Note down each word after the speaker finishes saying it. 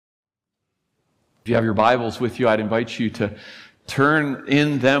If you have your Bibles with you, I'd invite you to turn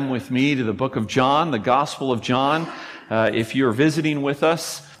in them with me to the book of John, the Gospel of John. If you're visiting with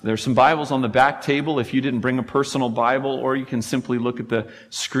us, there's some Bibles on the back table if you didn't bring a personal Bible, or you can simply look at the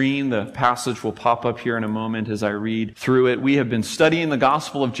screen. The passage will pop up here in a moment as I read through it. We have been studying the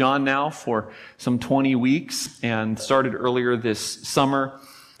Gospel of John now for some 20 weeks and started earlier this summer,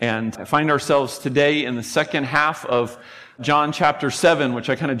 and find ourselves today in the second half of John chapter 7, which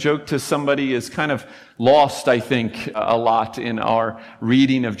I kind of joked to somebody is kind of lost, I think, a lot in our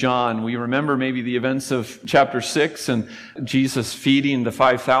reading of John. We remember maybe the events of chapter 6 and Jesus feeding the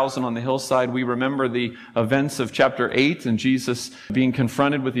 5,000 on the hillside. We remember the events of chapter 8 and Jesus being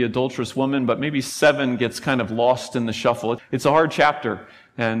confronted with the adulterous woman, but maybe 7 gets kind of lost in the shuffle. It's a hard chapter.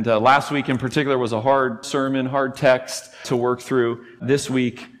 And last week in particular was a hard sermon, hard text to work through. This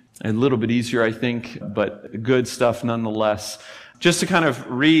week, a little bit easier, I think, but good stuff nonetheless. Just to kind of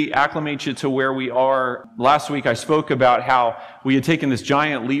reacclimate you to where we are, last week I spoke about how we had taken this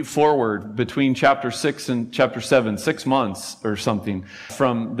giant leap forward between chapter 6 and chapter 7, 6 months or something,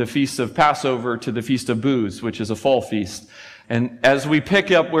 from the Feast of Passover to the Feast of Booths, which is a fall feast. And as we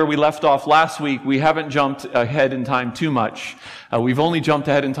pick up where we left off last week, we haven't jumped ahead in time too much. We've only jumped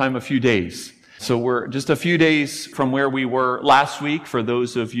ahead in time a few days. So we're just a few days from where we were last week, for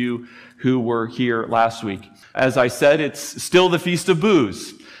those of you who were here last week. As I said, it's still the Feast of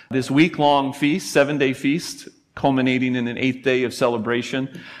Booths, this week-long feast, 7-day feast, culminating in an 8th day of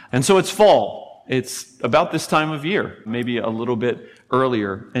celebration. And so it's fall. It's about this time of year, maybe a little bit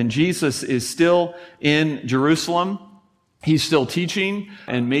earlier. And Jesus is still in Jerusalem. He's still teaching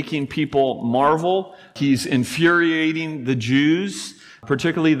and making people marvel. He's infuriating the Jews,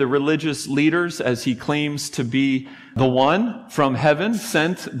 particularly the religious leaders, as he claims to be the one from heaven,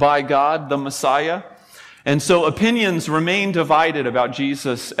 sent by God, the Messiah. And so opinions remain divided about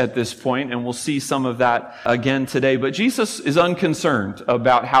Jesus at this point, and we'll see some of that again today. But Jesus is unconcerned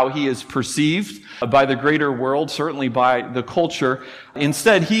about how he is perceived by the greater world, certainly by the culture.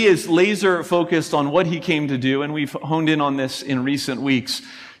 Instead, he is laser focused on what he came to do, and we've honed in on this in recent weeks.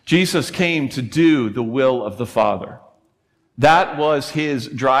 Jesus came to do the will of the Father. That was his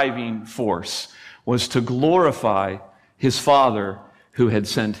driving force, was to glorify his Father who had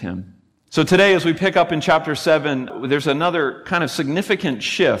sent him. So today, as we pick up in chapter 7, there's another kind of significant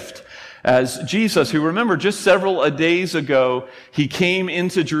shift as Jesus, who, remember, just several days ago, he came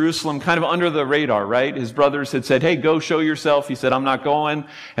into Jerusalem kind of under the radar, right? His brothers had said, hey, go show yourself. He said, I'm not going.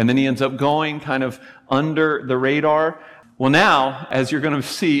 And then he ends up going kind of under the radar. Well, now, as you're going to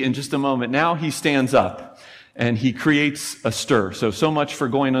see in just a moment, now he stands up. And he creates a stir. So much for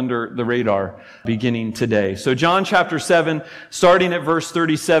going under the radar beginning today. So John chapter 7, starting at verse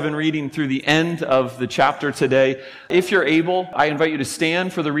 37, reading through the end of the chapter today. If you're able, I invite you to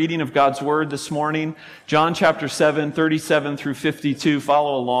stand for the reading of God's word this morning. John chapter 7, 37 through 52.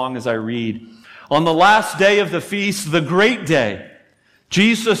 Follow along as I read. On the last day of the feast, the great day,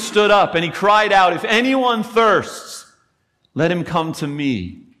 Jesus stood up and he cried out, if anyone thirsts, let him come to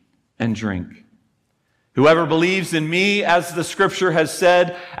me and drink. Whoever believes in me, as the scripture has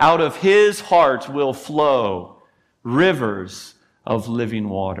said, out of his heart will flow rivers of living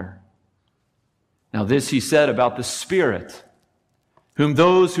water. Now this he said about the Spirit, whom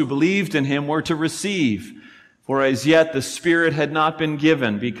those who believed in him were to receive. For as yet the Spirit had not been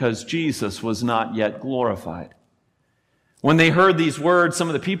given, because Jesus was not yet glorified. When they heard these words, some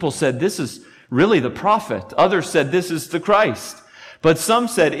of the people said, this is really the prophet. Others said, this is the Christ. But some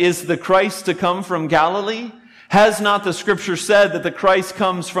said, is the Christ to come from Galilee? Has not the scripture said that the Christ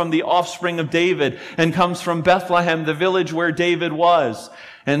comes from the offspring of David and comes from Bethlehem, the village where David was?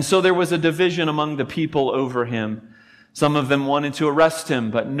 And so there was a division among the people over him. Some of them wanted to arrest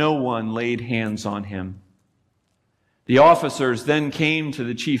him, but no one laid hands on him. The officers then came to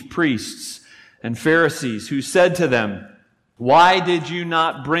the chief priests and Pharisees, who said to them, why did you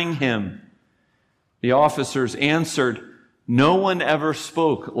not bring him? The officers answered, no one ever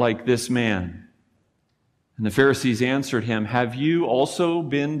spoke like this man. And the Pharisees answered him, have you also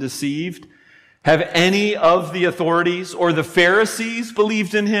been deceived? Have any of the authorities or the Pharisees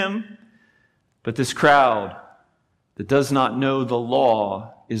believed in him? But this crowd that does not know the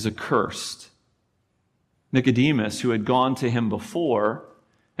law is accursed. Nicodemus, who had gone to him before,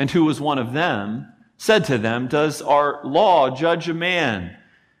 and who was one of them, said to them, does our law judge a man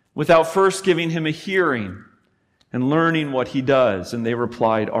without first giving him a hearing and learning what he does? And they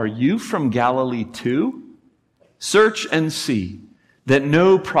replied, are you from Galilee too? Search and see that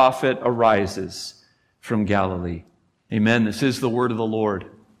no prophet arises from Galilee. Amen. This is the word of the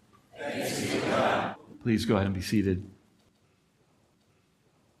Lord. Thanks be to God. Please go ahead and be seated.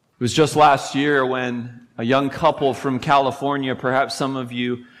 It was just last year when a young couple from California, perhaps some of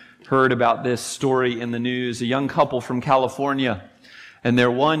you heard about this story in the news, a young couple from California and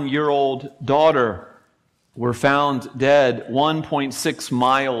their 1-year-old daughter were found dead 1.6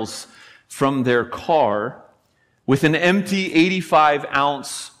 miles from their car with an empty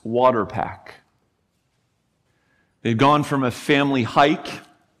 85-ounce water pack. They'd gone from a family hike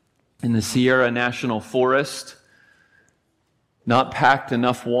in the Sierra National Forest, not packed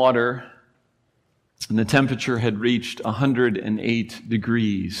enough water, and the temperature had reached 108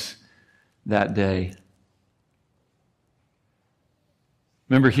 degrees that day.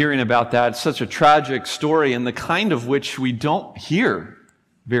 Remember hearing about that. It's such a tragic story, and the kind of which we don't hear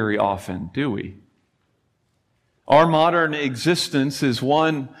very often, do we? Our modern existence is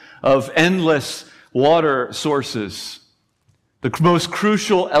one of endless water sources, the most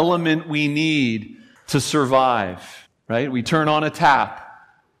crucial element we need to survive. Right? We turn on a tap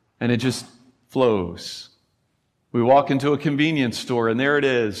and it just flows. We walk into a convenience store and there it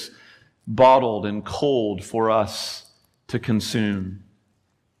is, bottled and cold for us to consume.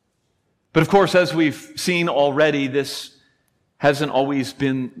 But of course, as we've seen already, this hasn't always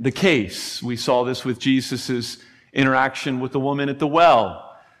been the case. We saw this with Jesus' interaction with the woman at the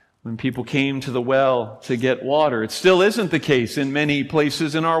well, when people came to the well to get water. It still isn't the case in many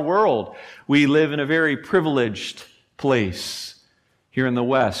places in our world. We live in a very privileged place here in the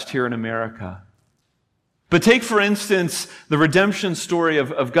West, here in America. But take, for instance, the redemption story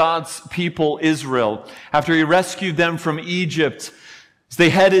of God's people, Israel. After He rescued them from Egypt, as they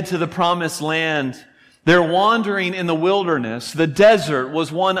headed to the promised land, their wandering in the wilderness, the desert,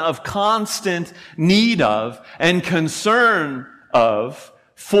 was one of constant need of and concern of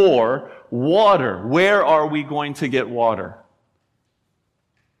for water. Where are we going to get water?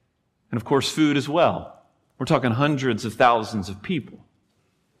 And of course, food as well. We're talking hundreds of thousands of people.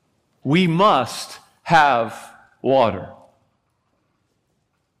 We must have water.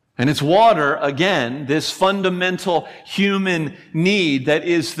 And it's water, again, this fundamental human need that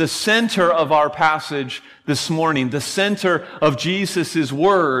is the center of our passage this morning, the center of Jesus'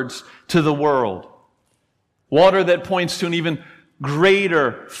 words to the world. Water that points to an even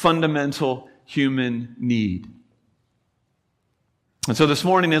greater fundamental human need. And so this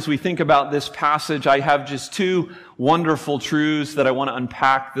morning, as we think about this passage, I have just two wonderful truths that I want to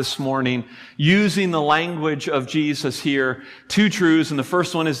unpack this morning, using the language of Jesus here. Two truths, and the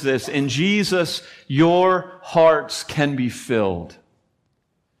first one is this: in Jesus, your hearts can be filled.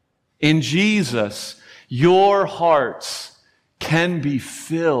 In Jesus, your hearts can be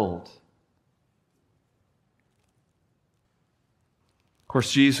filled. Of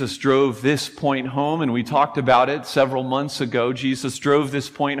course, Jesus drove this point home, and we talked about it several months ago. Jesus drove this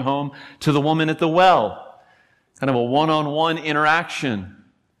point home to the woman at the well, kind of a one-on-one interaction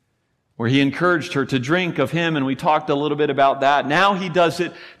where He encouraged her to drink of Him, and we talked a little bit about that. Now He does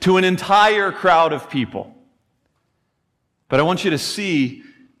it to an entire crowd of people. But I want you to see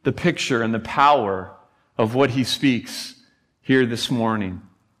the picture and the power of what He speaks here this morning.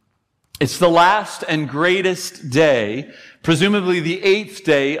 It's the last and greatest day, presumably the 8th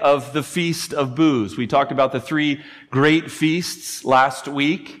day of the Feast of Booths. We talked about the 3 great feasts last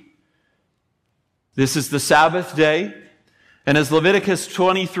week. This is the Sabbath day. And as Leviticus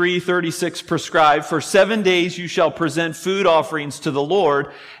 23:36 prescribed, for 7 days you shall present food offerings to the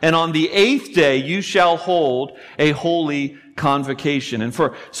Lord, and on the 8th day you shall hold a holy convocation. And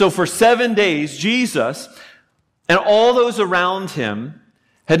for 7 days, Jesus and all those around Him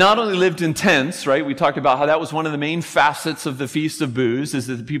had not only lived in tents, right? We talked about how that was one of the main facets of the Feast of Booths, is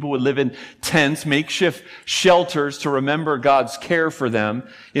that the people would live in tents, makeshift shelters to remember God's care for them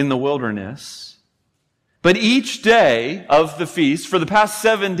in the wilderness. But each day of the feast, for the past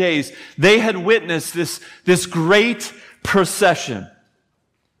 7 days, they had witnessed this great procession.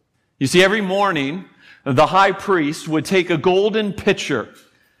 You see, every morning, the high priest would take a golden pitcher,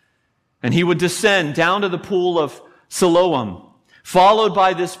 and he would descend down to the pool of Siloam, followed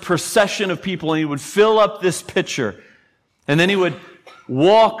by this procession of people, and he would fill up this pitcher. And then he would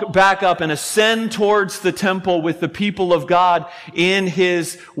walk back up and ascend towards the temple with the people of God in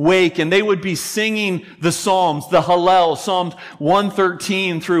his wake. And they would be singing the Psalms, the Hallel, Psalms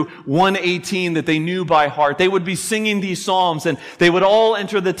 113 through 118 that they knew by heart. They would be singing these Psalms, and they would all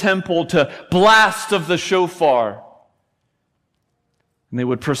enter the temple to blast of the shofar. And they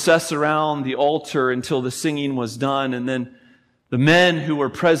would process around the altar until the singing was done, and then the men who were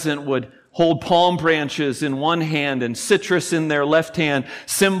present would hold palm branches in one hand and citrus in their left hand,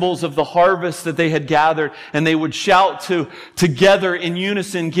 symbols of the harvest that they had gathered, and they would shout together in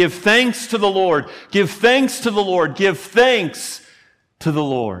unison, "Give thanks to the Lord, give thanks to the Lord, give thanks, to the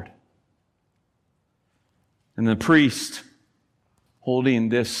Lord. And the priest, holding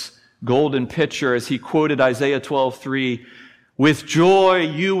this golden pitcher, as he quoted Isaiah 12:3, with joy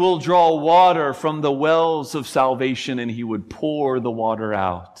you will draw water from the wells of salvation, and he would pour the water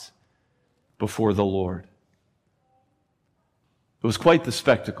out before the Lord. It was quite the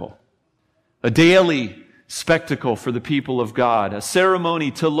spectacle, a daily spectacle for the people of God, a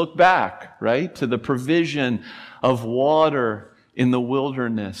ceremony to look back, right, to the provision of water in the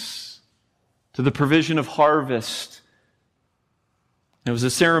wilderness, to the provision of harvest. It was a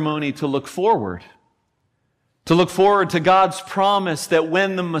ceremony to look forward to God's promise that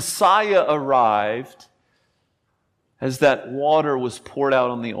when the Messiah arrived, as that water was poured out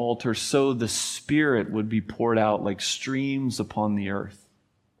on the altar, so the Spirit would be poured out like streams upon the earth.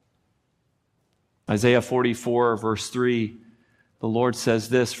 Isaiah 44, verse 3, the Lord says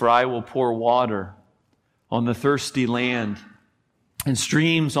this, "For I will pour water on the thirsty land and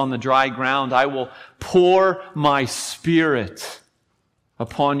streams on the dry ground. I will pour my Spirit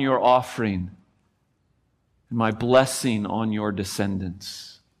upon your offering and my blessing on your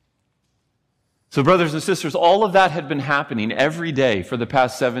descendants." So brothers and sisters, all of that had been happening every day for the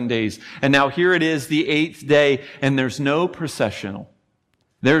past 7 days. And now here it is, the 8th day, and there's no processional.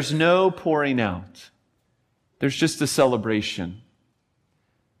 There's no pouring out. There's just a celebration.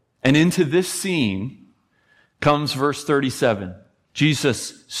 And into this scene comes verse 37.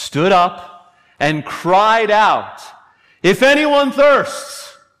 Jesus stood up and cried out, "If anyone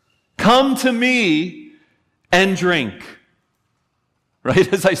thirsts, come to me and drink."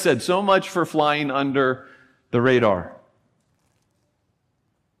 Right? As I said, so much for flying under the radar.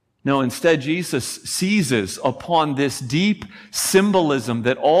 No, instead, Jesus seizes upon this deep symbolism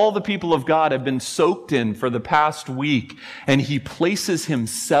that all the people of God have been soaked in for the past week, and he places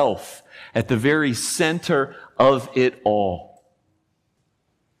himself at the very center of it all.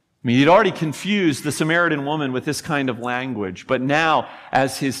 I mean, he'd already confused the Samaritan woman with this kind of language, but now,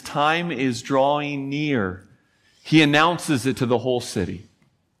 as his time is drawing near, he announces it to the whole city.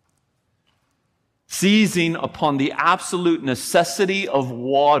 Seizing upon the absolute necessity of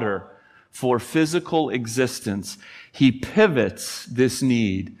water for physical existence, he pivots this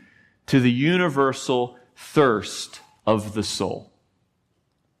need to the universal thirst of the soul.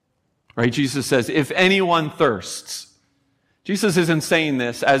 Right? Jesus says, "If anyone thirsts." Jesus isn't saying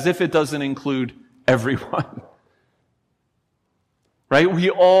this as if it doesn't include everyone. Right? We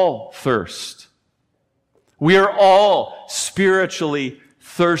all thirst. We are all spiritually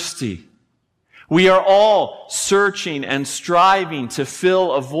thirsty. We are all searching and striving to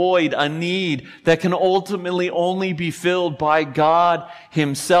fill a void, a need that can ultimately only be filled by God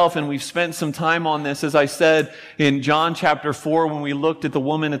himself. And we've spent some time on this, as I said, in John chapter 4 when we looked at the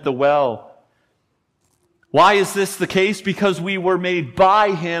woman at the well. Why is this the case? Because we were made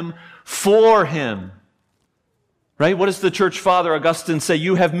by him for him. Right? What does the church father Augustine say?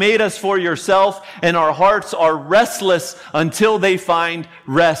 "You have made us for yourself, and our hearts are restless until they find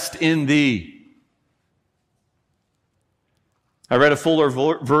rest in thee." I read a fuller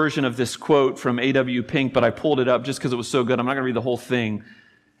version of this quote from A.W. Pink, but I pulled it up just because it was so good. I'm not going to read the whole thing.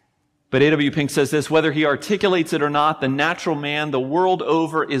 But A.W. Pink says this, "Whether he articulates it or not, the natural man the world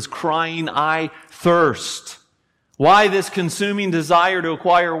over is crying, 'I thirst.' Why this consuming desire to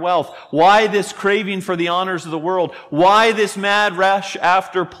acquire wealth? Why this craving for the honors of the world? Why this mad rush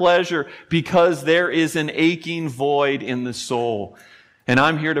after pleasure? Because there is an aching void in the soul. And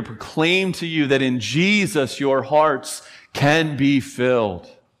I'm here to proclaim to you that in Jesus your hearts can be filled."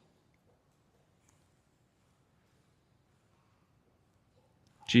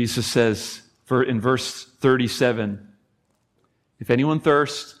 Jesus says in verse 37, "If anyone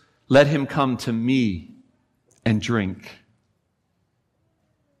thirsts, let him come to me and drink."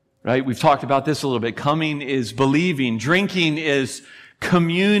 Right? We've talked about this a little bit. Coming is believing. Drinking is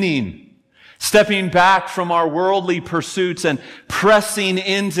communing. Stepping back from our worldly pursuits and pressing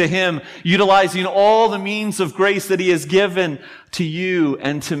into him, utilizing all the means of grace that he has given to you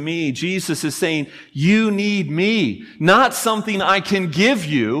and to me. Jesus is saying, you need me, not something I can give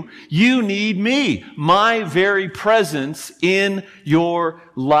you. You need me, my very presence in your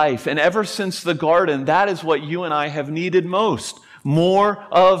life. And ever since the garden, that is what you and I have needed most. More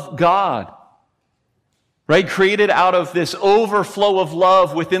of God. Right? Created out of this overflow of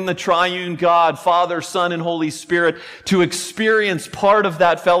love within the triune God, Father, Son, and Holy Spirit, to experience part of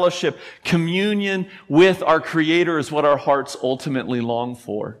that fellowship, communion with our Creator is what our hearts ultimately long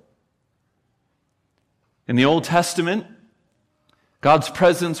for. In the Old Testament, God's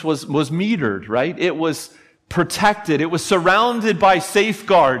presence was metered, right? It was protected. It was surrounded by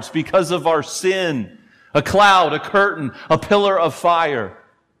safeguards because of our sin. A cloud, a curtain, a pillar of fire.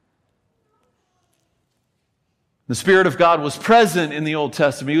 The Spirit of God was present in the Old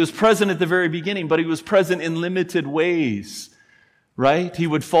Testament. He was present at the very beginning, but he was present in limited ways. Right? He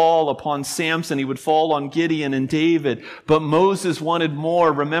would fall upon Samson. He would fall on Gideon and David. But Moses wanted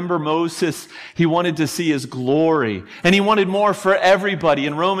more. Remember Moses? He wanted to see his glory. And he wanted more for everybody.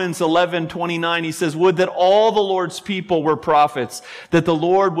 In Romans 11:29, he says, "Would that all the Lord's people were prophets, that the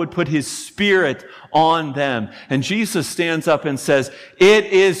Lord would put his Spirit on them." And Jesus stands up and says, "It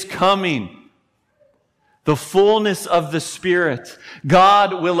is coming. The fullness of the Spirit.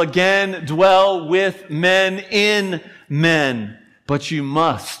 God will again dwell with men in men. But you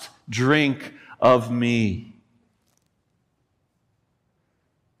must drink of me."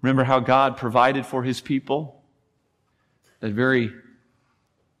 Remember how God provided for his people? That very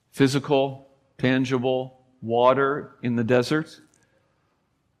physical, tangible water in the desert.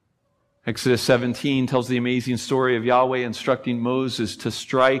 Exodus 17 tells the amazing story of Yahweh instructing Moses to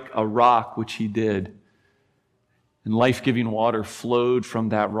strike a rock, which he did. And life-giving water flowed from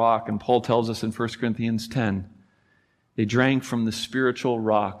that rock. And Paul tells us in 1 Corinthians 10, they drank from the spiritual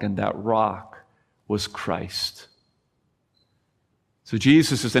rock, and that rock was Christ. So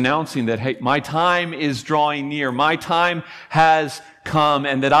Jesus is announcing that, hey, my time is drawing near. My time has come,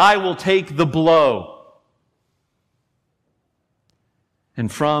 and that I will take the blow. And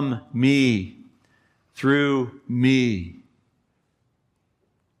from me, through me,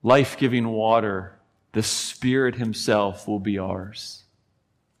 life-giving water, the Spirit himself will be ours.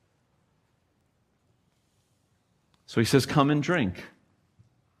 So he says, come and drink.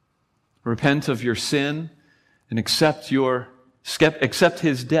 Repent of your sin and accept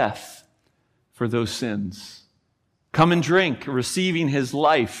his death for those sins. Come and drink, receiving his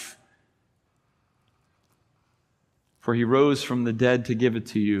life. For he rose from the dead to give it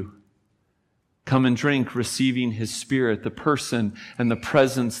to you. Come and drink, receiving his Spirit, the person and the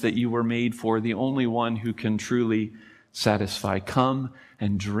presence that you were made for, the only one who can truly satisfy. Come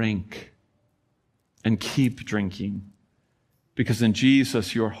and drink. And keep drinking, because in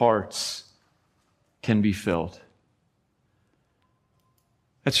Jesus your hearts can be filled.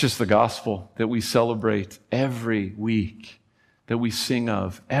 That's just the gospel that we celebrate every week, that we sing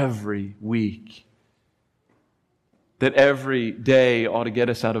of every week, that every day ought to get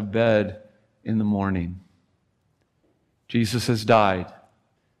us out of bed in the morning. Jesus has died,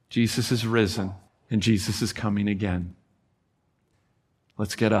 Jesus has risen, and Jesus is coming again.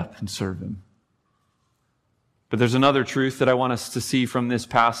 Let's get up and serve him. But there's another truth that I want us to see from this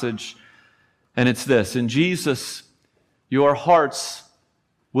passage, and it's this. In Jesus, your hearts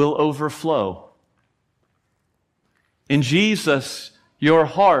will overflow. In Jesus, your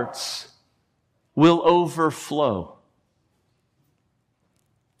hearts will overflow.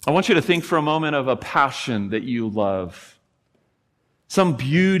 I want you to think for a moment of a passion that you love, some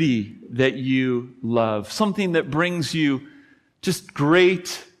beauty that you love, something that brings you just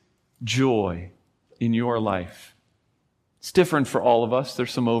great joy in your life. It's different for all of us.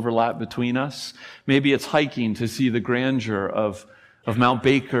 There's some overlap between us. Maybe it's hiking to see the grandeur of Mount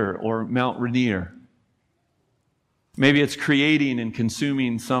Baker or Mount Rainier. Maybe it's creating and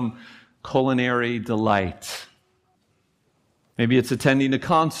consuming some culinary delight. Maybe it's attending a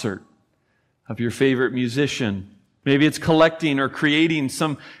concert of your favorite musician. Maybe it's collecting or creating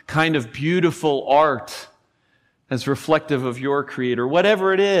some kind of beautiful art as reflective of your Creator.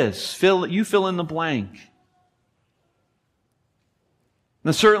 Whatever it is, you fill in the blank.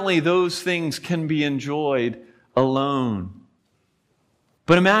 Now, certainly those things can be enjoyed alone.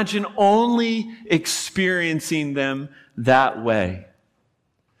 But imagine only experiencing them that way.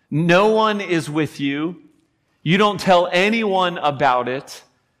 No one is with you. You don't tell anyone about it.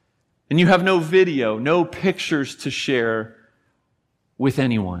 And you have no video, no pictures to share with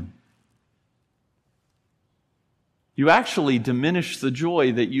anyone. You actually diminish the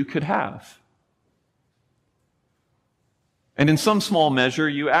joy that you could have. And in some small measure,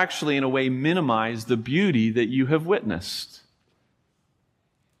 you actually, in a way, minimize the beauty that you have witnessed.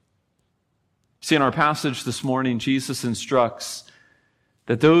 See, in our passage this morning, Jesus instructs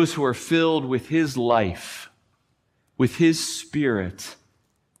that those who are filled with his life, with his Spirit,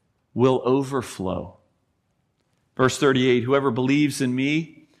 will overflow. Verse 38, whoever believes in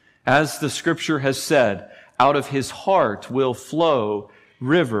me, as the Scripture has said, out of his heart will flow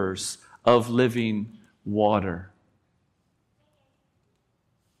rivers of living water.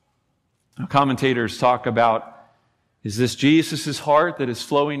 Now, commentators talk about, is this Jesus' heart that is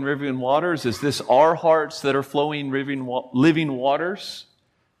flowing living waters? Is this our hearts that are flowing living waters?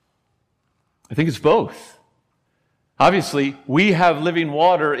 I think it's both. Obviously, we have living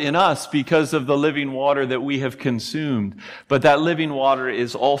water in us because of the living water that we have consumed. But that living water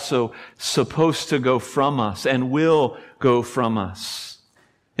is also supposed to go from us and will go from us.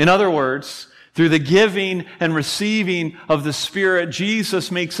 In other words, through the giving and receiving of the Spirit,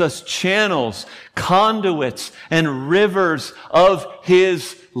 Jesus makes us channels, conduits, and rivers of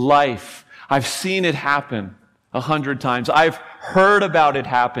His life. I've seen it happen 100 times. I've heard about it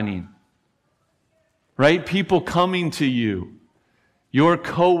happening. Right? People coming to you, your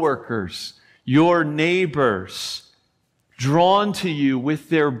coworkers, your neighbors, drawn to you with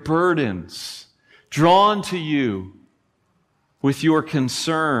their burdens, drawn to you with your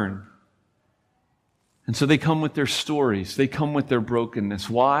concern. And so they come with their stories. They come with their brokenness.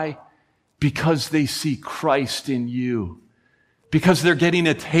 Why? Because they see Christ in you. Because they're getting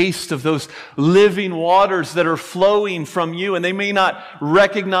a taste of those living waters that are flowing from you. And they may not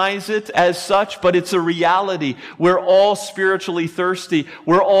recognize it as such, but it's a reality. We're all spiritually thirsty.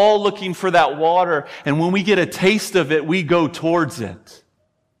 We're all looking for that water. And when we get a taste of it, we go towards it.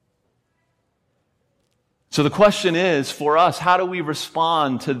 So the question is, for us, how do we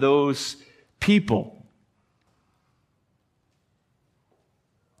respond to those people?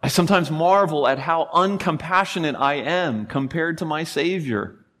 I sometimes marvel at how uncompassionate I am compared to my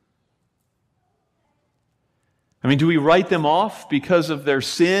Savior. I mean, do we write them off because of their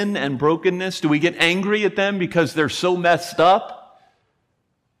sin and brokenness? Do we get angry at them because they're so messed up?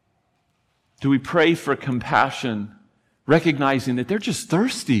 Do we pray for compassion, recognizing that they're just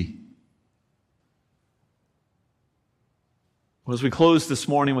thirsty? Well, as we close this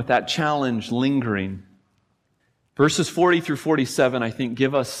morning with that challenge lingering, verses 40 through 47, I think,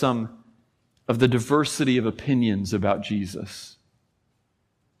 give us some of the diversity of opinions about Jesus.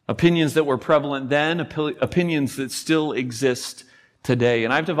 Opinions that were prevalent then, opinions that still exist today.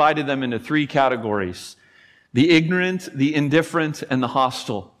 And I've divided them into 3 categories: the ignorant, the indifferent, and the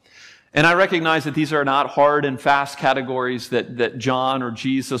hostile. And I recognize that these are not hard and fast categories that John or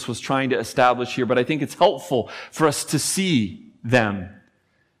Jesus was trying to establish here, but I think it's helpful for us to see them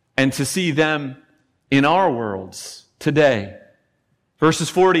and to see them in our worlds today. Verses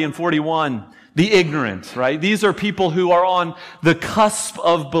 40 and 41, the ignorant, right? These are people who are on the cusp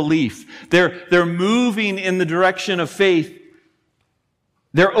of belief. They're moving in the direction of faith.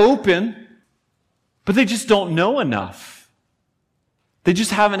 They're open, but they just don't know enough. They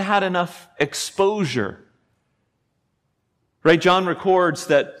just haven't had enough exposure. Right? John records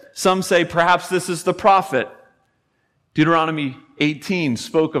that some say perhaps this is the prophet. Deuteronomy 18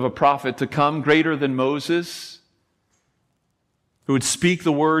 spoke of a prophet to come greater than Moses, who would speak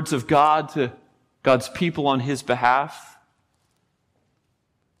the words of God to God's people on his behalf.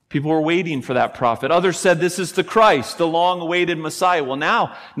 People were waiting for that prophet. Others said this is the Christ, the long-awaited Messiah. Well,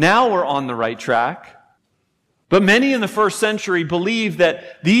 now we're on the right track. But many in the first century believed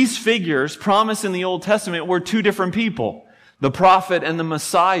that these figures promised in the Old Testament were 2 different people, the prophet and the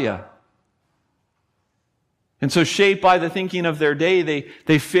Messiah. And so, shaped by the thinking of their day,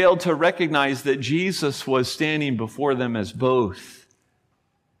 they failed to recognize that Jesus was standing before them as both.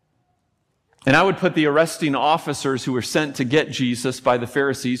 And I would put the arresting officers who were sent to get Jesus by the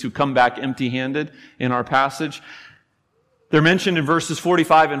Pharisees, who come back empty-handed in our passage, they're mentioned in verses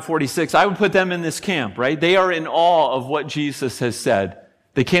 45 and 46. I would put them in this camp, right? They are in awe of what Jesus has said.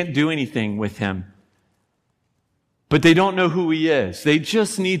 They can't do anything with him. But they don't know who he is. They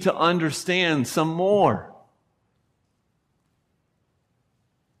just need to understand some more.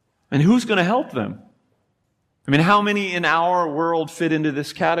 And who's going to help them? I mean, how many in our world fit into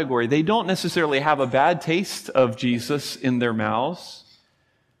this category? They don't necessarily have a bad taste of Jesus in their mouths.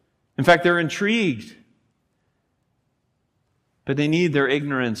 In fact, they're intrigued. But they need their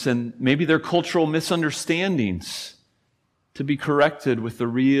ignorance and maybe their cultural misunderstandings to be corrected with the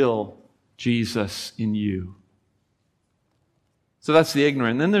real Jesus in you. So that's the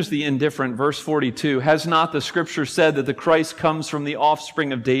ignorant. And then there's the indifferent. Verse 42, has not the Scripture said that the Christ comes from the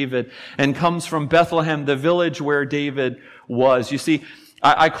offspring of David and comes from Bethlehem, the village where David was? You see,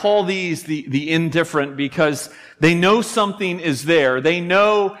 I call these the indifferent because they know something is there. They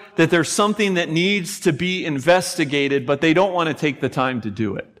know that there's something that needs to be investigated, but they don't want to take the time to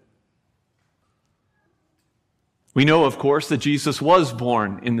do it. We know, of course, that Jesus was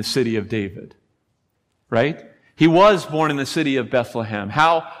born in the city of David, right? He was born in the city of Bethlehem.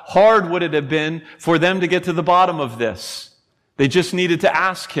 How hard would it have been for them to get to the bottom of this? They just needed to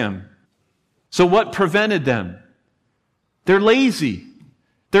ask him. So what prevented them? They're lazy.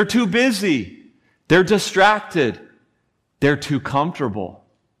 They're too busy. They're distracted. They're too comfortable.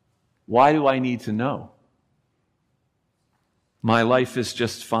 Why do I need to know? My life is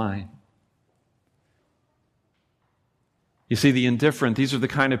just fine. You see, the indifferent, these are the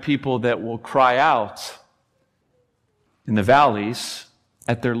kind of people that will cry out in the valleys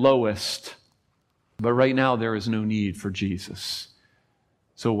at their lowest. But right now, there is no need for Jesus.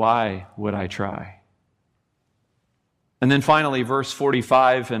 So why would I try? And then finally, verse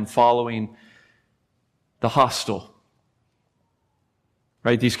 45 and following, the hostile.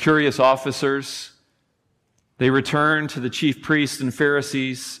 Right? These curious officers, they return to the chief priests and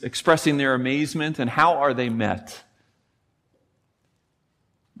Pharisees, expressing their amazement. And how are they met?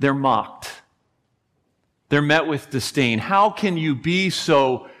 They're mocked. They're met with disdain. How can you be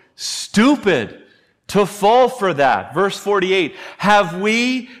so stupid to fall for that? Verse 48, have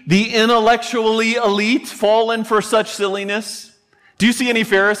we, the intellectually elite, fallen for such silliness? Do you see any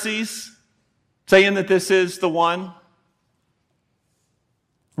Pharisees saying that this is the one?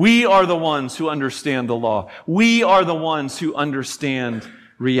 We are the ones who understand the law. We are the ones who understand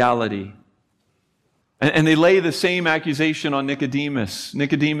reality. And they lay the same accusation on Nicodemus.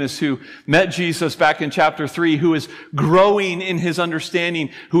 Nicodemus, who met Jesus back in chapter 3, who is growing in his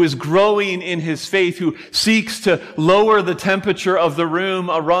understanding, who is growing in his faith, who seeks to lower the temperature of the room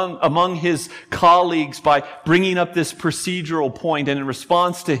among his colleagues by bringing up this procedural point. And in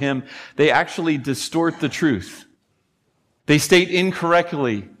response to him, they actually distort the truth. They state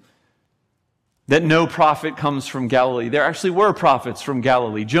incorrectly that no prophet comes from Galilee. There actually were prophets from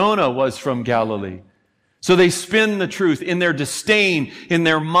Galilee. Jonah was from Galilee. So they spin the truth. In their disdain, in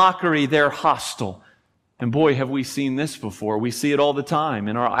their mockery, they're hostile. And boy, have we seen this before. We see it all the time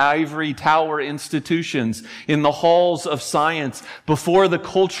in our ivory tower institutions, in the halls of science, before the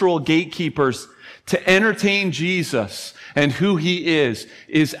cultural gatekeepers. To entertain Jesus and who he is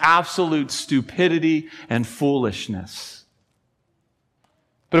absolute stupidity and foolishness.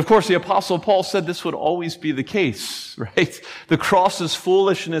 But of course, the Apostle Paul said this would always be the case, right? The cross is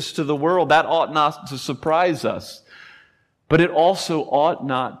foolishness to the world. That ought not to surprise us. But it also ought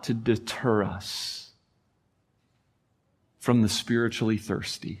not to deter us from the spiritually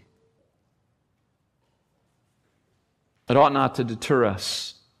thirsty. It ought not to deter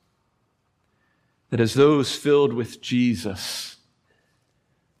us that as those filled with Jesus,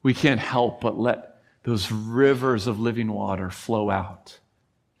 we can't help but let those rivers of living water flow out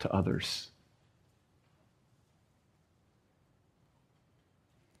to others.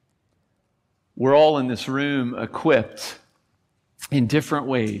 We're all in this room equipped in different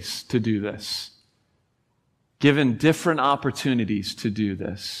ways to do this, given different opportunities to do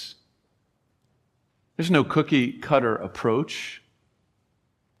this. There's no cookie cutter approach.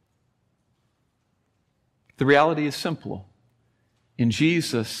 The reality is simple. In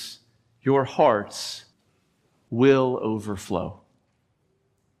Jesus, your hearts will overflow.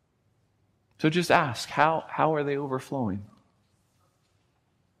 So just ask, how are they overflowing?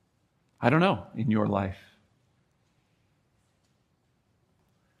 I don't know in your life.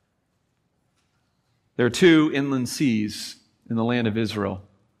 There are two inland seas in the land of Israel.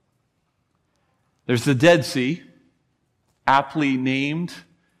 There's the Dead Sea, aptly named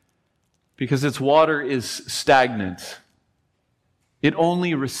because its water is stagnant. It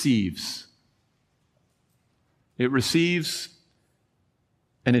only receives. It receives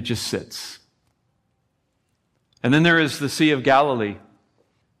and it just sits. And then there is the Sea of Galilee,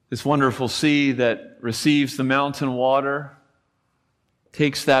 this wonderful sea that receives the mountain water,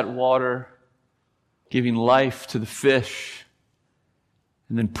 takes that water, giving life to the fish,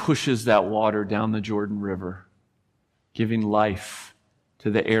 and then pushes that water down the Jordan River, giving life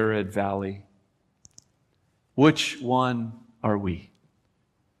to the arid valley. Which one are we?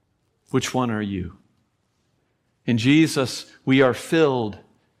 Which one are you? In Jesus, we are filled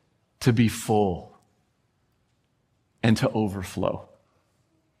to be full and to overflow.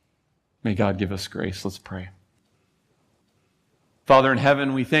 May God give us grace. Let's pray. Father in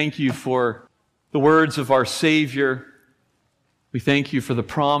heaven, we thank you for the words of our Savior. We thank you for the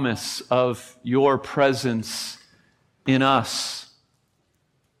promise of your presence in us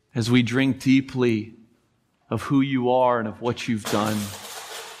as we drink deeply of who you are and of what you've done.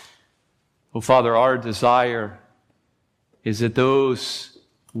 Oh, Father, our desire is that those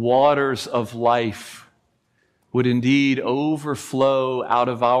waters of life would indeed overflow out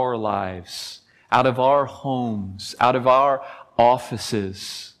of our lives, out of our homes, out of our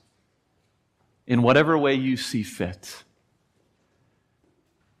offices, in whatever way you see fit.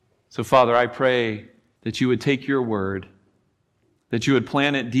 So, Father, I pray that you would take your word, that you would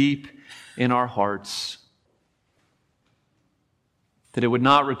plant it deep in our hearts, that it would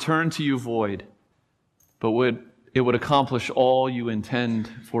not return to you void, but it would accomplish all you intend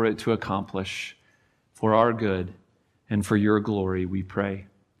for it to accomplish. For our good and for your glory, we pray.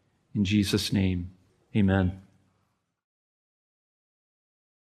 In Jesus' name, amen.